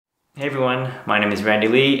Hey everyone, my name is Randy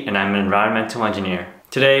Lee and I'm an environmental engineer.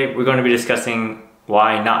 Today we're going to be discussing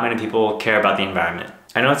why not many people care about the environment.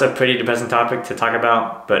 I know it's a pretty depressing topic to talk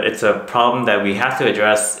about, but it's a problem that we have to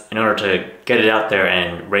address in order to get it out there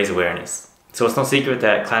and raise awareness. So it's no secret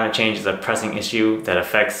that climate change is a pressing issue that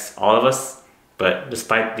affects all of us, but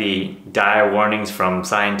despite the dire warnings from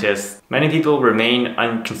scientists, many people remain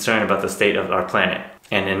unconcerned about the state of our planet.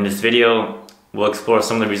 And in this video, we'll explore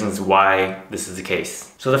some of the reasons why this is the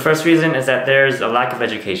case. So the first reason is that there's a lack of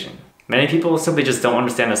education. Many people simply just don't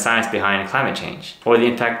understand the science behind climate change or the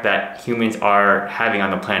impact that humans are having on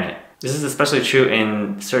the planet. This is especially true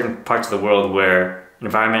in certain parts of the world where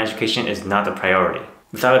environment education is not the priority.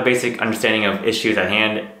 Without a basic understanding of issues at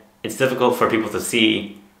hand, it's difficult for people to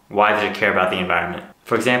see why they care about the environment.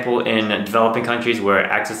 For example, in developing countries where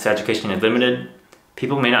access to education is limited,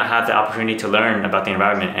 people may not have the opportunity to learn about the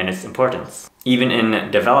environment and its importance. Even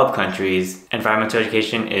in developed countries, environmental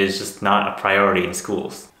education is just not a priority in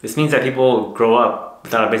schools. This means that people grow up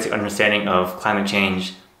without a basic understanding of climate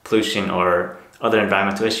change, pollution, or other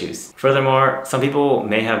environmental issues. Furthermore, some people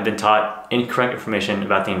may have been taught incorrect information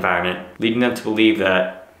about the environment, leading them to believe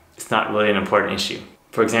that it's not really an important issue.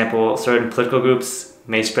 For example, certain political groups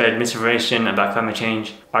may spread misinformation about climate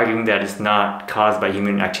change, arguing that it's not caused by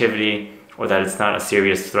human activity or that it's not a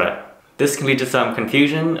serious threat. This can lead to some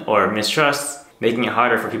confusion or mistrust, making it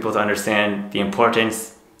harder for people to understand the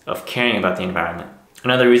importance of caring about the environment.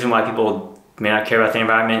 Another reason why people may not care about the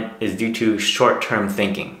environment is due to short-term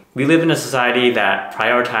thinking. We live in a society that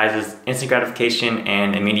prioritizes instant gratification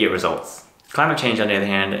and immediate results. Climate change, on the other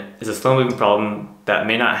hand, is a slow-moving problem that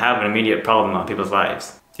may not have an immediate problem on people's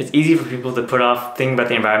lives. It's easy for people to put off thinking about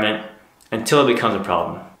the environment until it becomes a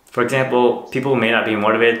problem. For example, people may not be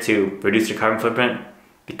motivated to reduce their carbon footprint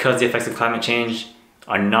because the effects of climate change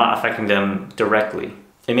are not affecting them directly.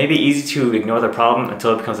 It may be easy to ignore the problem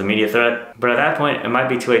until it becomes an immediate threat, but at that point, it might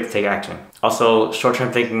be too late to take action. Also,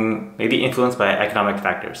 short-term thinking may be influenced by economic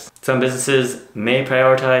factors. Some businesses may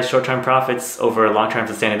prioritize short-term profits over long-term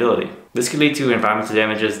sustainability. This could lead to environmental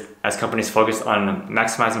damages as companies focus on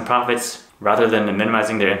maximizing profits rather than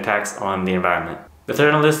minimizing their impacts on the environment. The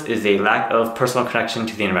third on the list is a lack of personal connection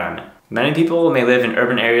to the environment. Many people may live in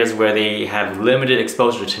urban areas where they have limited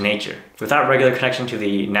exposure to nature. Without regular connection to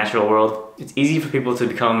the natural world, it's easy for people to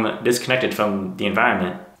become disconnected from the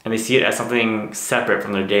environment, and they see it as something separate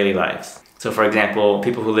from their daily lives. So for example,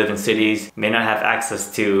 people who live in cities may not have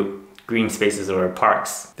access to green spaces or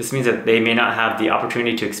parks. This means that they may not have the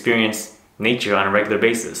opportunity to experience nature on a regular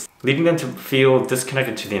basis, leading them to feel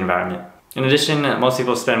disconnected to the environment. In addition, most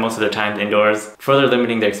people spend most of their time indoors, further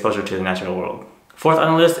limiting their exposure to the natural world. Fourth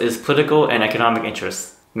on the list is political and economic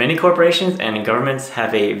interests. Many corporations and governments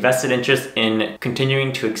have a vested interest in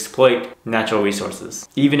continuing to exploit natural resources,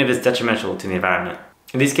 even if it's detrimental to the environment.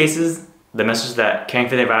 In these cases, the message that caring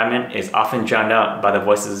for the environment is often drowned out by the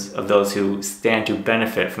voices of those who stand to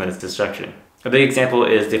benefit from its destruction. A big example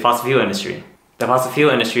is the fossil fuel industry. The fossil fuel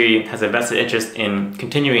industry has a vested interest in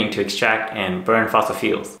continuing to extract and burn fossil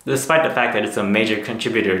fuels, despite the fact that it's a major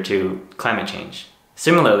contributor to climate change.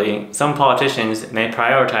 Similarly, some politicians may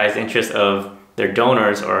prioritize the interests of their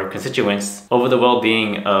donors or constituents over the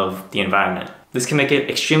well-being of the environment. This can make it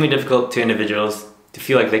extremely difficult to individuals to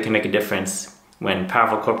feel like they can make a difference when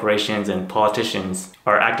powerful corporations and politicians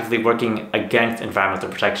are actively working against environmental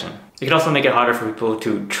protection. It can also make it harder for people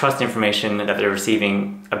to trust information that they're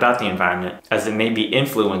receiving about the environment, as it may be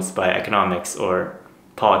influenced by economics or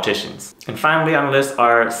politicians. And finally on the list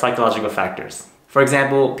are psychological factors. For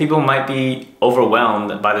example, people might be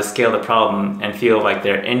overwhelmed by the scale of the problem and feel like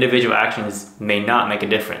their individual actions may not make a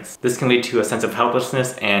difference. This can lead to a sense of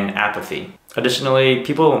helplessness and apathy. Additionally,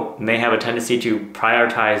 people may have a tendency to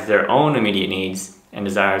prioritize their own immediate needs and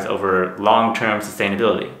desires over long-term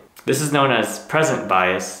sustainability. This is known as present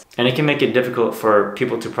bias, and it can make it difficult for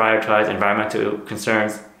people to prioritize environmental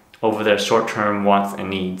concerns over their short-term wants and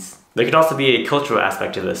needs. There could also be a cultural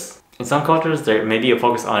aspect to this. In some cultures, there may be a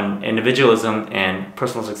focus on individualism and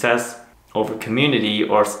personal success over community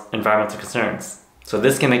or environmental concerns. So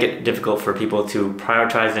this can make it difficult for people to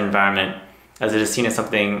prioritize the environment, as it is seen as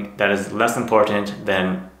something that is less important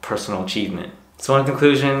than personal achievement. So in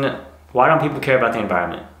conclusion, why don't people care about the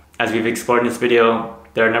environment? As we've explored in this video,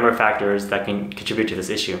 there are a number of factors that can contribute to this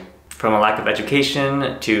issue. From a lack of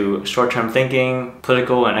education to short-term thinking,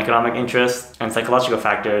 political and economic interests, and psychological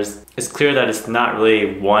factors, it's clear that it's not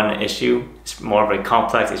really one issue. It's more of a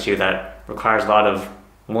complex issue that requires a lot of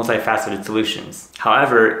multifaceted solutions.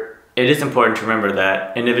 However, it is important to remember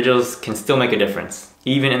that individuals can still make a difference,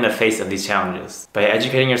 even in the face of these challenges. By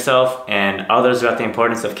educating yourself and others about the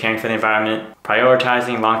importance of caring for the environment,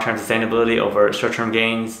 prioritizing long-term sustainability over short-term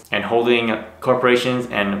gains, and holding corporations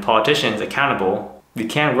and politicians accountable, we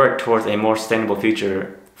can work towards a more sustainable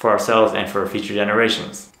future for ourselves and for future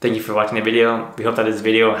generations. Thank you for watching the video. We hope that this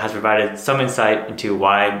video has provided some insight into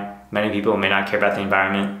why many people may not care about the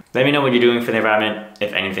environment. Let me know what you're doing for the environment,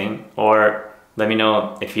 if anything, or let me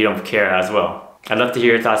know if you don't care as well. I'd love to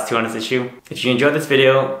hear your thoughts too on this issue. If you enjoyed this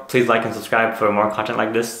video, please like and subscribe for more content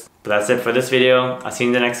like this. But that's it for this video. I'll see you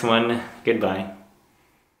in the next one. Goodbye.